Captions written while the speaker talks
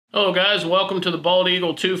Hello guys, welcome to the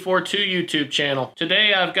Baldeagle242 YouTube channel.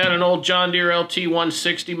 Today I've got an old John Deere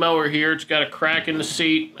LT160 mower here. It's got a crack in the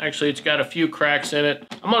seat. Actually, it's got a few cracks in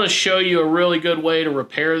it. I'm going to show you a really good way to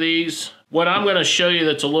repair these. What I'm going to show you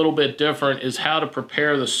that's a little bit different is how to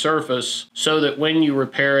prepare the surface so that when you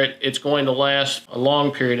repair it, it's going to last a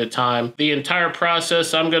long period of time. The entire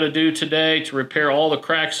process I'm going to do today to repair all the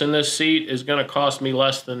cracks in this seat is going to cost me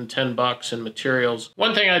less than 10 bucks in materials.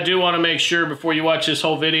 One thing I do want to make sure before you watch this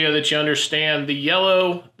whole video that you understand, the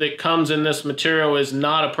yellow that comes in this material is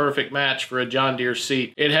not a perfect match for a John Deere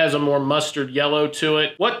seat. It has a more mustard yellow to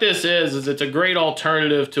it. What this is it's a great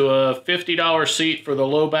alternative to a $50 seat for the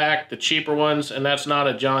low back, the cheap ones, and that's not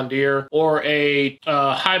a John Deere, or a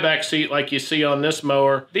high back seat like you see on this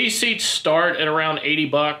mower. These seats start at around 80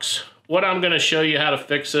 bucks. What I'm going to show you how to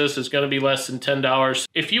fix this is going to be less than $10.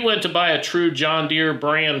 If you went to buy a true John Deere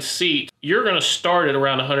brand seat, you're going to start at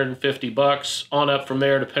around 150 bucks on up from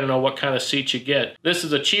there, depending on what kind of seat you get. This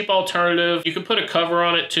is a cheap alternative. You can put a cover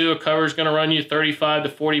on it too. A cover is going to run you 35 to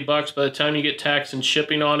 40 bucks by the time you get tax and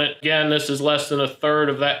shipping on it. Again, this is less than a third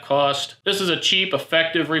of that cost. This is a cheap,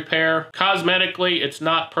 effective repair. Cosmetically, it's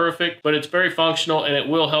not perfect, but it's very functional and it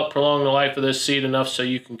will help prolong the life of this seat enough so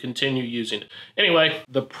you can continue using it. Anyway,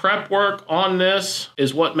 the prep work on this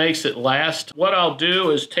is what makes it last. What I'll do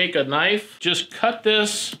is take a knife, just cut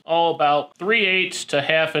this all about 3/8 to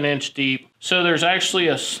half an inch deep. So there's actually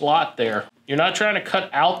a slot there. You're not trying to cut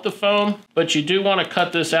out the foam, but you do want to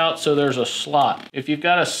cut this out so there's a slot. If you've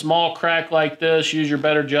got a small crack like this, use your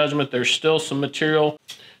better judgment. There's still some material.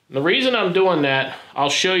 And the reason I'm doing that, I'll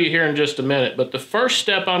show you here in just a minute, but the first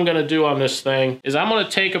step I'm going to do on this thing is I'm going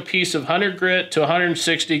to take a piece of 100 grit to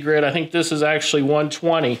 160 grit. I think this is actually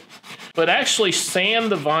 120, but actually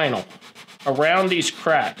sand the vinyl around these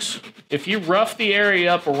cracks. If you rough the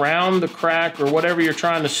area up around the crack or whatever you're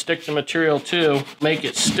trying to stick the material to, make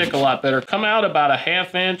it stick a lot better. Come out about a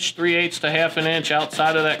half inch, 3/8 to half an inch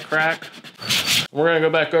outside of that crack. We're gonna go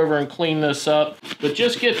back over and clean this up, but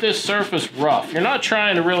just get this surface rough. You're not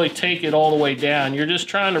trying to really take it all the way down. You're just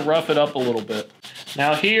trying to rough it up a little bit.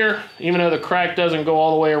 Now here, even though the crack doesn't go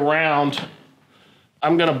all the way around,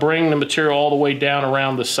 I'm gonna bring the material all the way down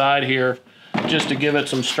around the side here just to give it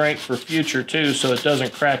some strength for future too, so it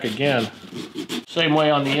doesn't crack again. Same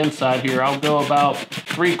way on the inside here. I'll go about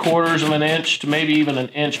 3/4 of an inch to maybe even an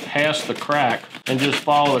inch past the crack and just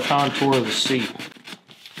follow the contour of the seat.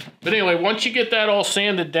 But anyway, once you get that all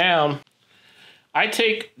sanded down, I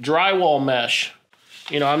take drywall mesh.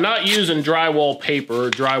 You know, I'm not using drywall paper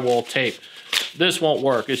or drywall tape. This won't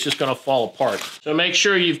work. It's just gonna fall apart. So make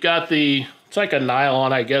sure you've got it's like a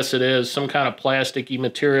nylon, I guess it is, some kind of plasticky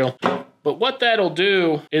material. But what that'll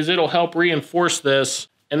do is it'll help reinforce this.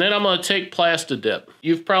 And then I'm gonna take Plasti Dip.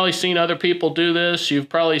 You've probably seen other people do this. You've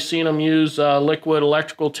probably seen them use liquid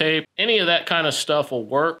electrical tape. Any of that kind of stuff will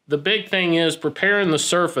work. The big thing is preparing the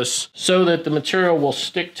surface so that the material will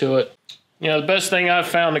stick to it. You know, the best thing I've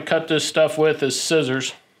found to cut this stuff with is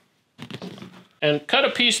scissors. And cut a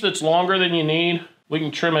piece that's longer than you need. We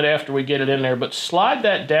can trim it after we get it in there, but slide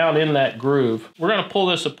that down in that groove. We're gonna pull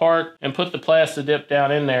this apart and put the Plasti Dip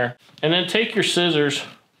down in there. And then take your scissors,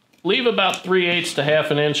 leave about 3/8 to half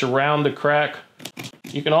an inch around the crack.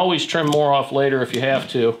 You can always trim more off later if you have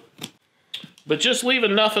to. But just leave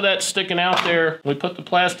enough of that sticking out there. We put the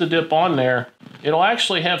Plasti Dip on there. It'll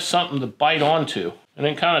actually have something to bite onto. And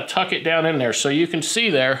then kind of tuck it down in there. So you can see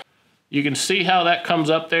there, you can see how that comes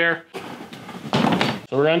up there.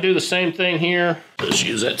 So we're gonna do the same thing here. Just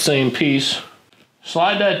use that same piece.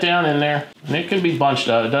 Slide that down in there. And it can be bunched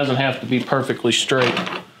out. It doesn't have to be perfectly straight.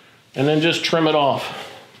 And then just trim it off.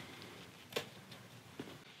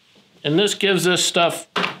 And this gives this stuff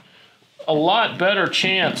a lot better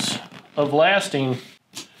chance of lasting,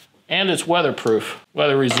 and it's weatherproof.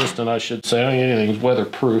 Weather resistant, I should say. I don't think anything's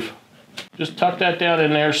weatherproof. Just tuck that down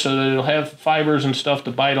in there so that it'll have fibers and stuff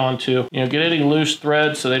to bite onto. You know, get any loose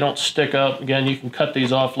threads so they don't stick up. Again, you can cut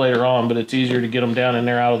these off later on, but it's easier to get them down in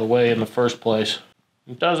there out of the way in the first place.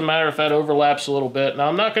 It doesn't matter if that overlaps a little bit. Now,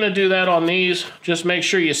 I'm not going to do that on these. Just make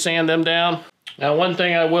sure you sand them down. Now, one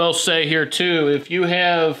thing I will say here too,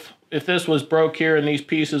 if this was broke here and these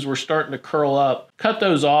pieces were starting to curl up, cut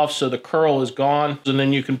those off so the curl is gone, and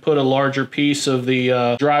then you can put a larger piece of the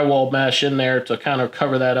drywall mesh in there to kind of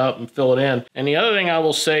cover that up and fill it in. And the other thing I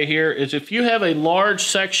will say here is if you have a large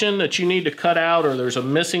section that you need to cut out or there's a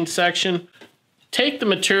missing section, take the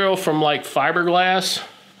material from like fiberglass,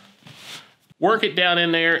 work it down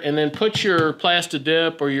in there, and then put your Plasti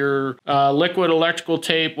Dip or your liquid electrical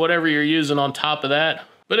tape, whatever you're using on top of that.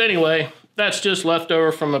 But anyway, that's just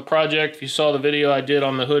leftover from a project. If you saw the video I did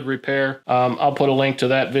on the hood repair, I'll put a link to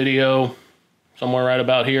that video somewhere right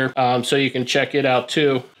about here, so you can check it out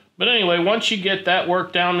too. But anyway, once you get that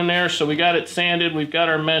work down in there, so we got it sanded, we've got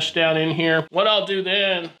our mesh down in here. What I'll do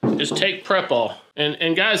then is take Prep-All.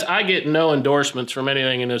 And guys, I get no endorsements from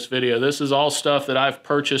anything in this video. This is all stuff that I've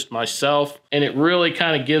purchased myself, and it really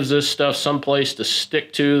kind of gives this stuff someplace to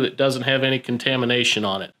stick to that doesn't have any contamination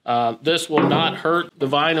on it. This will not hurt the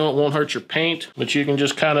vinyl, it won't hurt your paint, but you can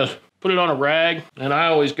just kind of put it on a rag, and I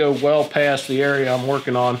always go well past the area I'm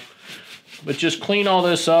working on. But just clean all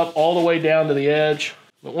this up all the way down to the edge.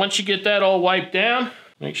 But once you get that all wiped down,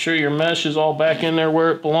 make sure your mesh is all back in there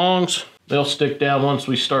where it belongs. They'll stick down once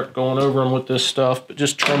we start going over them with this stuff, but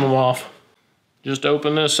just trim them off. Just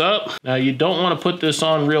open this up. Now you don't want to put this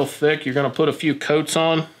on real thick. You're going to put a few coats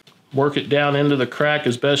on. Work it down into the crack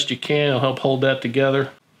as best you can. It'll help hold that together.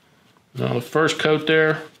 Now the first coat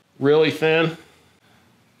there, really thin.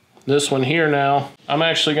 This one here now, I'm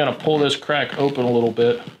actually going to pull this crack open a little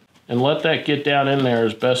bit and let that get down in there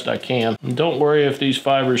as best I can. And don't worry if these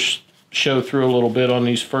fibers show through a little bit on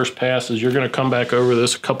these first passes. You're going to come back over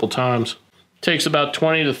this a couple times. It takes about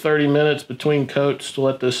 20 to 30 minutes between coats to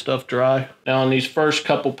let this stuff dry. Now on these first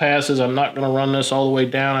couple passes, I'm not going to run this all the way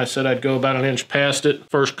down. I said I'd go about an inch past it.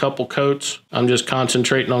 First couple coats, I'm just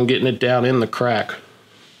concentrating on getting it down in the crack.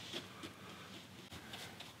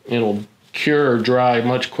 It'll cure or dry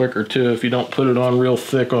much quicker too if you don't put it on real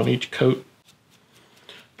thick on each coat.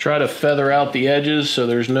 Try to feather out the edges so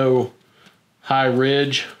there's no high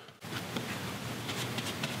ridge.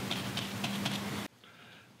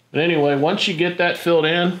 But anyway, once you get that filled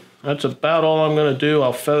in, that's about all I'm going to do.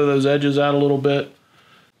 I'll feather those edges out a little bit.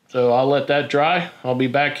 So I'll let that dry. I'll be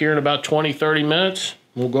back here in about 20-30 minutes.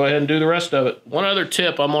 We'll go ahead and do the rest of it. One other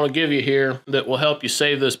tip I'm going to give you here that will help you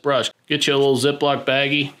save this brush. Get you a little Ziploc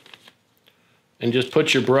baggie and just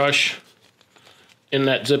put your brush in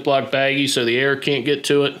that Ziploc baggie so the air can't get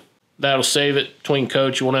to it. That'll save it between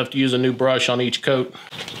coats. You won't have to use a new brush on each coat.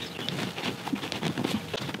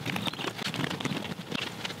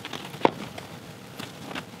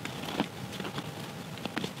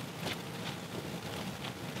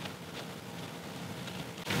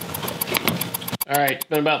 All right, it's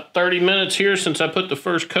been about 30 minutes here since I put the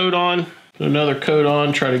first coat on. Put another coat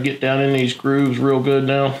on, try to get down in these grooves real good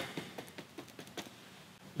now.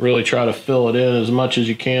 Really try to fill it in as much as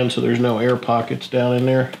you can so there's no air pockets down in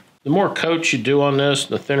there. The more coats you do on this,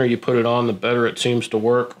 the thinner you put it on, the better it seems to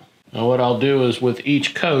work. Now what I'll do is with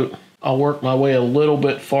each coat, I'll work my way a little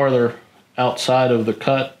bit farther outside of the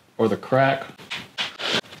cut or the crack.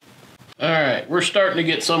 All right, we're starting to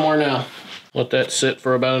get somewhere now. Let that sit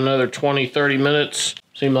for about another 20-30 minutes.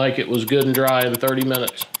 Seemed like it was good and dry in 30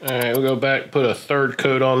 minutes. All right, we'll go back and put a third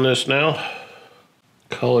coat on this now.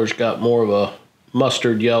 Color's got more of a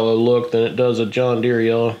mustard yellow look than it does a John Deere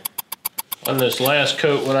yellow. On this last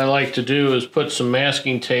coat, what I like to do is put some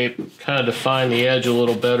masking tape, kind of define the edge a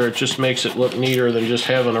little better. It just makes it look neater than just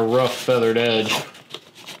having a rough feathered edge.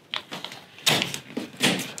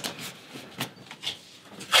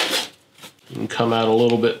 And come out a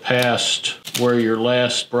little bit past where your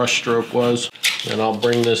last brush stroke was. And I'll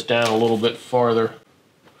bring this down a little bit farther.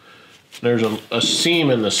 There's a seam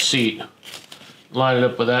in the seat. Line it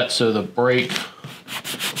up with that so the break,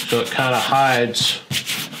 so it kind of hides.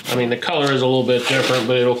 I mean, the color is a little bit different,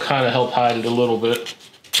 but it'll kind of help hide it a little bit.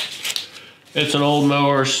 It's an old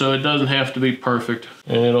mower, so it doesn't have to be perfect,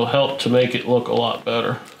 and it'll help to make it look a lot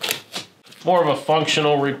better. More of a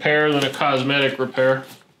functional repair than a cosmetic repair,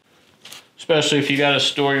 especially if you got to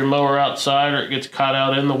store your mower outside or it gets caught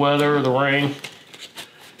out in the weather or the rain.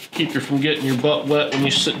 Keep you from getting your butt wet when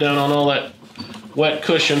you sit down on all that wet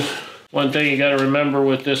cushion. One thing you got to remember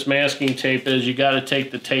with this masking tape is you got to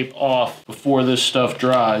take the tape off before this stuff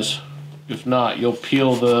dries. If not, you'll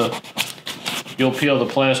peel the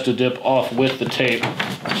Plasti Dip off with the tape.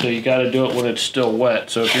 So you got to do it when it's still wet.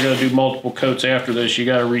 So if you're going to do multiple coats after this, you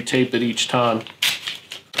got to retape it each time.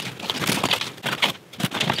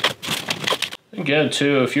 Again,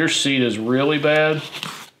 too, if your seat is really bad,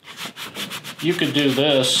 you could do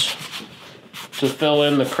this to fill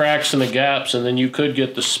in the cracks and the gaps, and then you could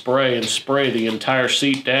get the spray and spray the entire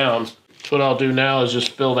seat down. What I'll do now is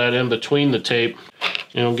just fill that in between the tape,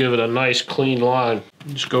 and it'll give it a nice clean line.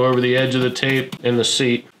 Just go over the edge of the tape and the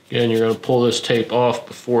seat. Again, you're going to pull this tape off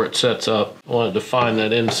before it sets up. I wanted to find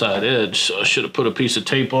that inside edge, so I should have put a piece of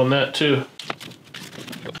tape on that too.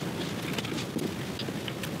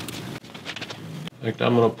 In fact,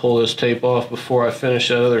 I'm going to pull this tape off before I finish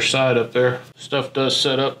that other side up there. Stuff does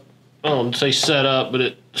set up. I don't say set up, but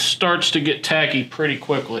it starts to get tacky pretty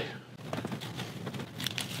quickly.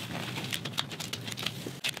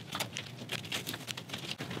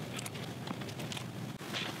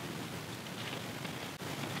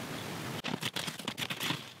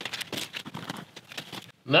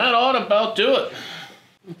 And that ought to about do it.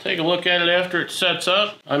 Take a look at it after it sets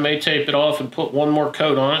up. I may tape it off and put one more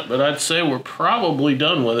coat on it, but I'd say we're probably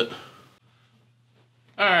done with it.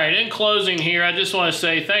 Alright, in closing here, I just want to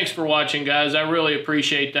say thanks for watching, guys. I really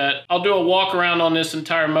appreciate that. I'll do a walk around on this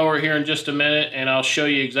entire mower here in just a minute, and I'll show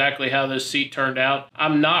you exactly how this seat turned out.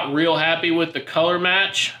 I'm not real happy with the color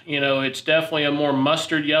match. You know, it's definitely a more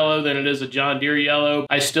mustard yellow than it is a John Deere yellow.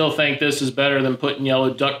 I still think this is better than putting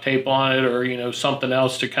yellow duct tape on it or, you know, something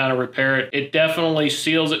else to kind of repair it. It definitely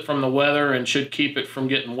seals it from the weather and should keep it from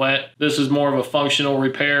getting wet. This is more of a functional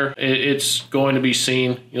repair. It's going to be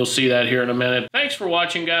seen. You'll see that here in a minute. Thanks for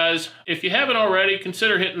watching, guys. If you haven't already,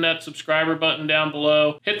 consider hitting that subscriber button down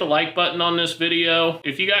below. Hit the like button on this video.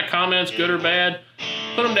 If you got comments, good or bad,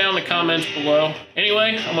 put them down in the comments below.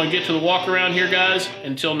 Anyway, I'm going to get to the walk around here, guys.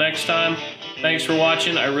 Until next time, thanks for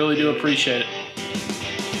watching. I really do appreciate it.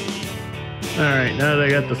 Alright, now that I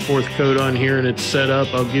got the fourth coat on here and it's set up,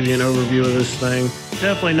 I'll give you an overview of this thing.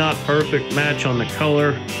 Definitely not perfect match on the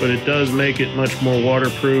color, but it does make it much more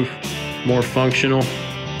waterproof, more functional.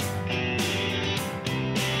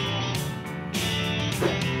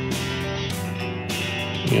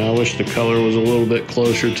 Yeah, I wish the color was a little bit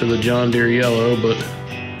closer to the John Deere yellow, but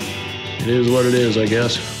it is what it is, I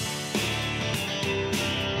guess.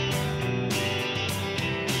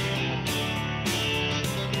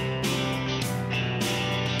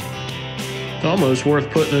 It's almost worth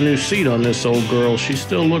putting a new seat on this old girl. She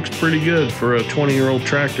still looks pretty good for a 20-year-old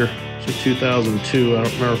tractor. It's a 2002. I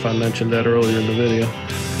don't remember if I mentioned that earlier in the video.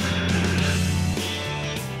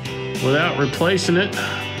 Without replacing it,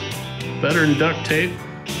 better than duct tape.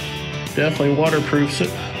 Definitely waterproofs it.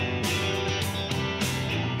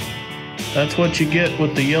 That's what you get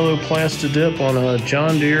with the yellow Plasti Dip on a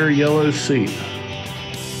John Deere yellow seat.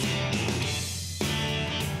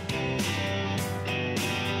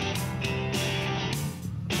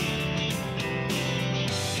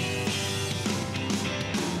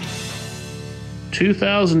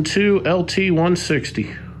 '2002 LT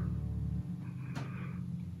 160.